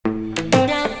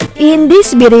In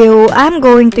this video, I'm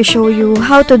going to show you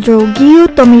how to draw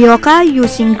Giyuu Tomioki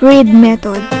using grid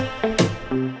method.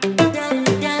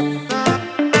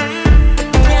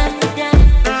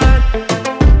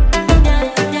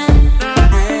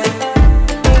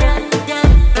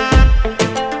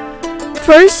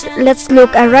 First, let's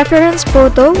look at reference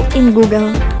photo in Google.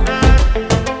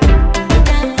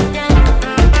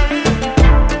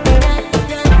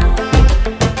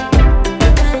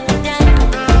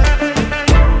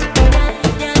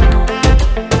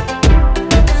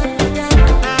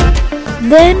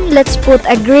 Then, let's put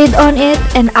a grid on it,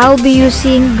 and I'll be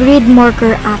using Grid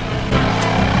Marker app.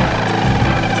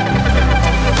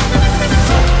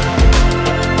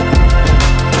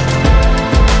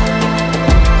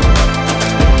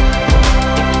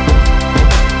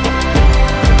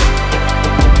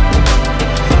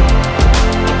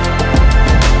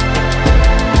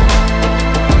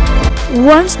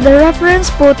 Once the reference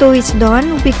photo is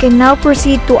done, we can now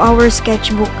proceed to our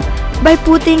sketchbook by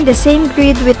putting the same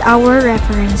grid with our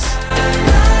reference.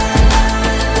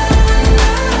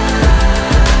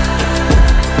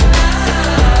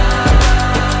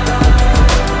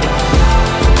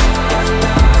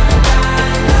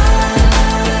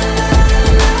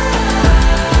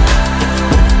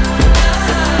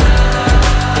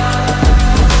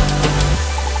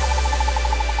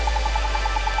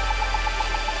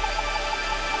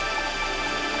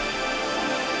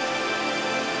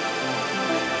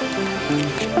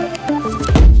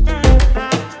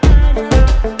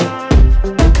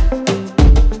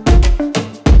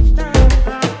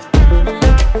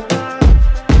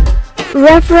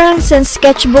 Reference and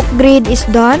sketchbook grid is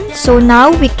done, so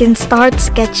now we can start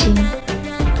sketching.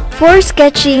 For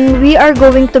sketching, we are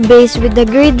going to base with the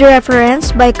grid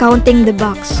reference by counting the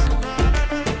box.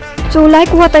 So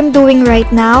like what I'm doing right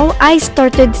now, I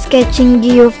started sketching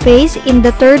Giyuu face in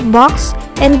the third box,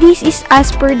 and this is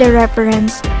as per the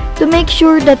reference to make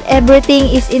sure that everything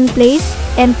is in place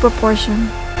and proportion.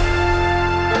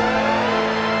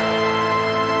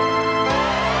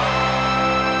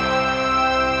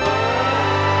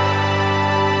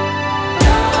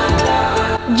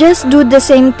 Just do the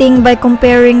same thing by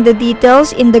comparing the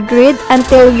details in the grid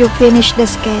until you finish the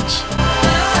sketch.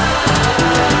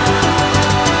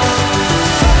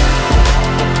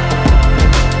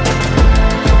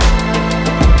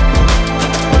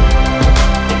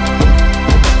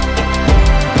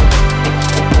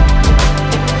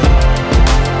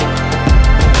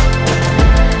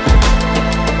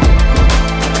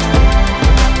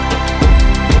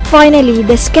 Finally,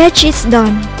 the sketch is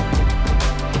done.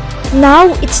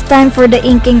 Now, it's time for the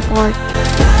inking part.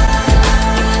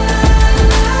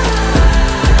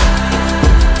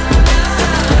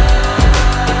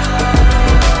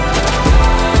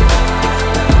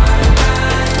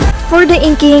 For the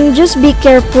inking, just be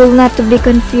careful not to be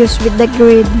confused with the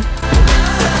grid.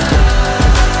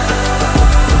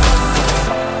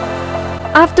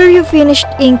 After you finished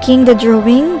inking the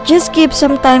drawing, just give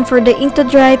some time for the ink to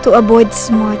dry to avoid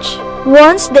smudge.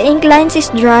 Once the ink lines is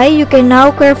dry, you can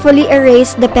now carefully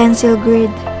erase the pencil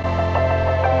grid.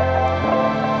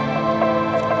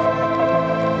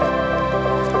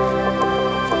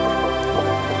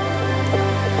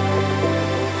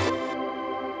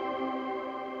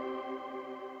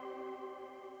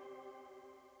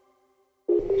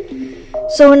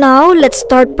 So now, let's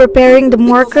start preparing the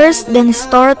markers, then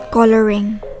start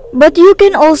coloring. But you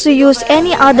can also use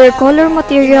any other color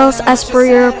materials as per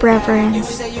your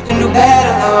preference.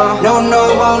 No,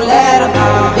 won't let them.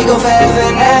 We go forever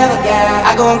and ever.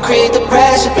 I go and create the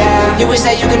pressure. You wish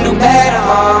that you can do better.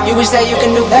 You wish that you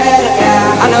can do better.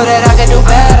 I know that I can do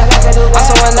better. I'm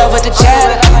so in love with the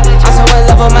cheddar. I'm so in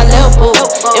love with my little boo.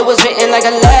 It was written like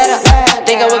a letter.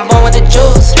 Think I was born with the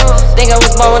juice. Think I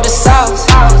was born with the sauce.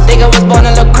 Think I was born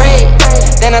to look great.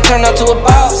 Then I turned up to a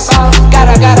boss.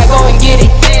 Gotta go and get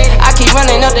it. I keep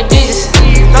running up the digits.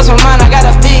 Lost my mind, I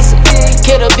gotta fix it.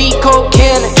 Kill the beat, cold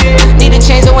killing. Need to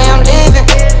change the way I'm living.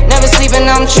 Never sleeping,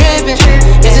 I'm tripping.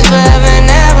 This is forever and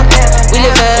ever. We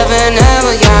live forever and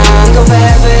ever, yeah. We go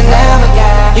forever and ever,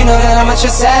 yeah. You know that I'm a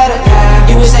trendsetter, yeah.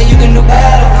 You wish that you can do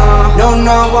better, no,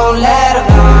 won't let her.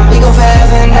 We go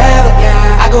forever and ever,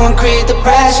 yeah. I go and create the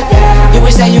pressure, yeah. You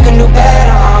wish that you can do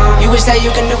better, you wish that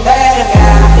you can do better,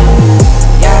 yeah.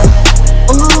 Yeah.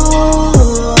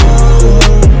 Ooh.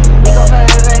 We go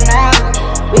forever and ever.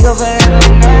 We go forever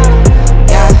and ever,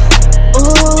 yeah.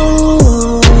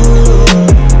 Ooh.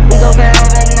 We go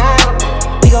forever and ever.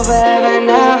 We go forever and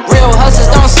ever. Real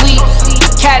hustlers don't sleep.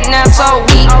 Cat naps all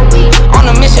week. On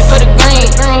a mission for the green.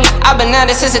 I've been at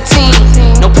it since a teen.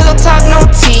 No pillow talk, no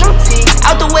tea.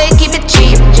 Out the way, keep it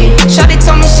cheap. Shawty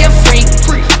told me she a freak.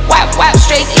 Whap, whap,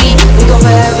 straight E.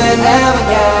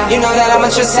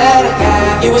 a trendsetter,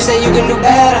 yeah. You would say you can do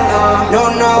better,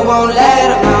 no, no, won't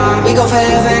let up, we go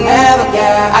forever and ever,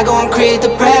 yeah. I go and create the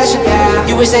pressure, yeah.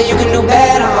 You would say you can do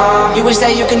better, you would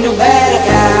say you can do better,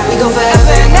 yeah. We go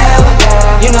forever and ever,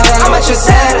 yeah. You know that I'm a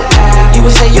trendsetter, yeah. You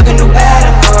would say you can do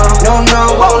better, no,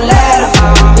 no, won't let up,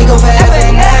 we go forever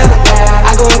and ever, yeah.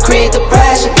 I go and create the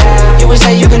pressure, yeah. You would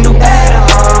say you can do better,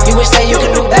 you would say you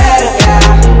can do better, yeah.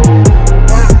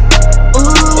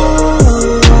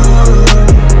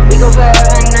 We go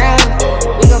forever and ever,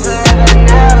 we go forever and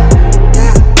ever,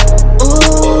 yeah.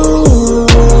 Ooh,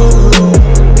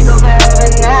 we go forever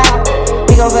and ever,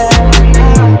 we go forever and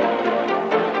ever.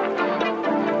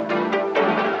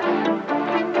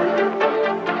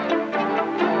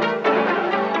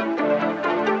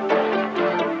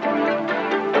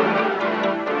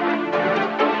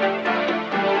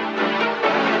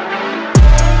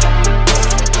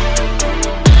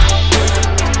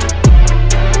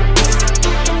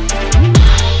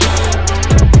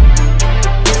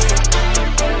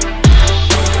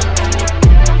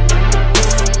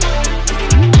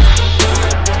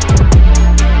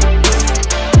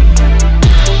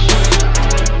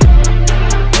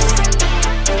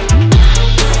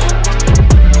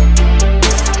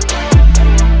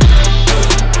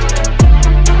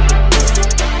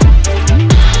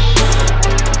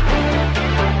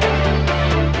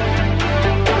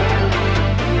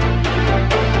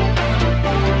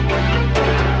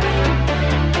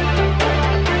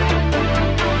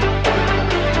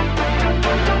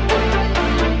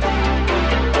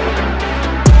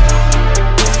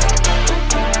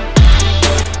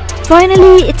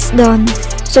 Finally, it's done.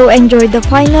 So enjoy the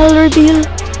final reveal,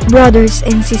 brothers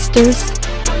and sisters.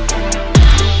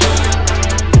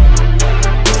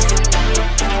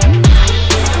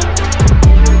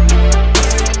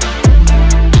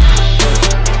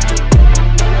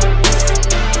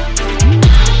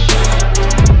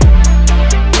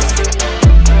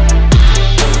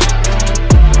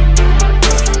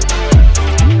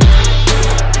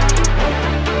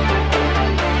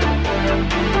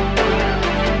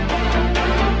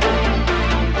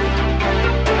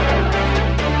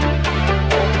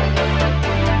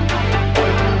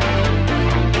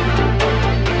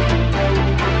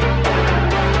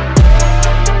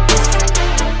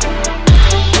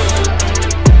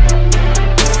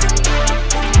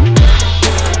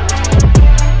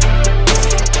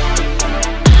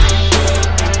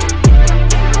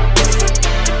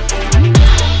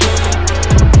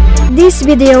 This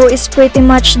video is pretty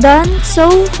much done,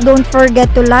 so don't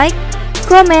forget to like,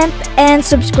 comment, and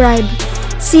subscribe.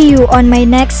 See you on my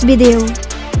next video.